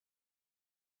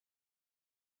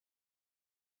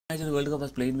Match of the World Cup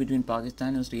was played between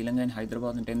Pakistan and Sri Lanka in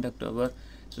Hyderabad on 10th October.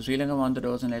 So Sri Lanka won the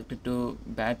toss and elected to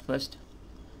bat first.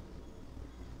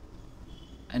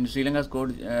 And Sri Lanka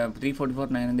scored 344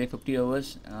 in their 50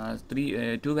 overs.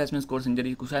 Two batsmen scored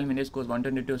centuries. Kusal Mendis scored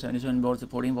 122, 77 balls,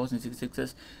 14 balls and 6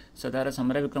 sixes. Sadeera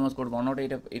Samarawickrama scored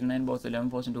 108 of 89 balls, 11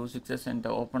 balls and 2 sixes. And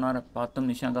the opener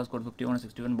Nishanka scored 51 of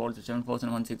 61 balls, 7 balls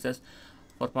and 1 sixes.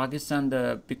 For Pakistan,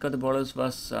 the pick of the bowlers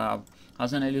was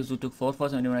Hasan Ali, who took 4 for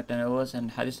 71 at 10 overs,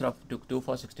 and Rauf took 2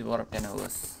 for 64 at 10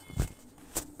 overs.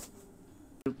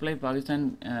 To reply,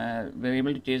 Pakistan were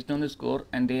able to chase down the score,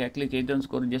 and they actually chased down the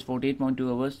score in just 48.2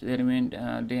 overs. They remained,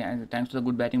 thanks to the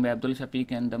good batting by Abdullah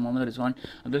Shafique and Mohammad Rizwan.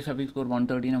 Abdullah Shafique scored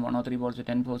 113 and 103 balls with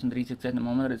 10 fours and 3 sixes, and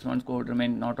Mohammad Rizwan scored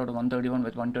remained not out of 131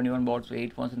 with 121 balls with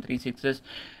 8 fours and 3 sixes.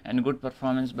 And good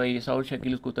performance by Sadeera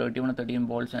Samarawickrama, scored 31 and 13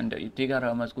 balls, and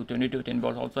Hyderabad scored 22 10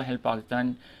 balls also helped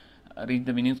Pakistan reach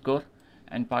the winning score.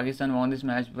 And Pakistan won this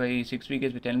match by 6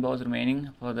 wickets with 10 balls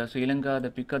remaining. For the Sri Lanka, the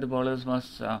pick of the bowlers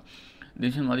was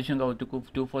Dilshan Madushanka, who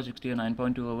took 2 for 60 and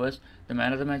 9.2 overs. The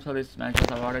man of the match for this match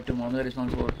was awarded to Mohammad Rizwan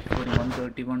for scoring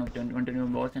 131 of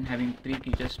 121 balls and having 3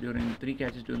 catches during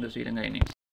the Sri Lanka innings.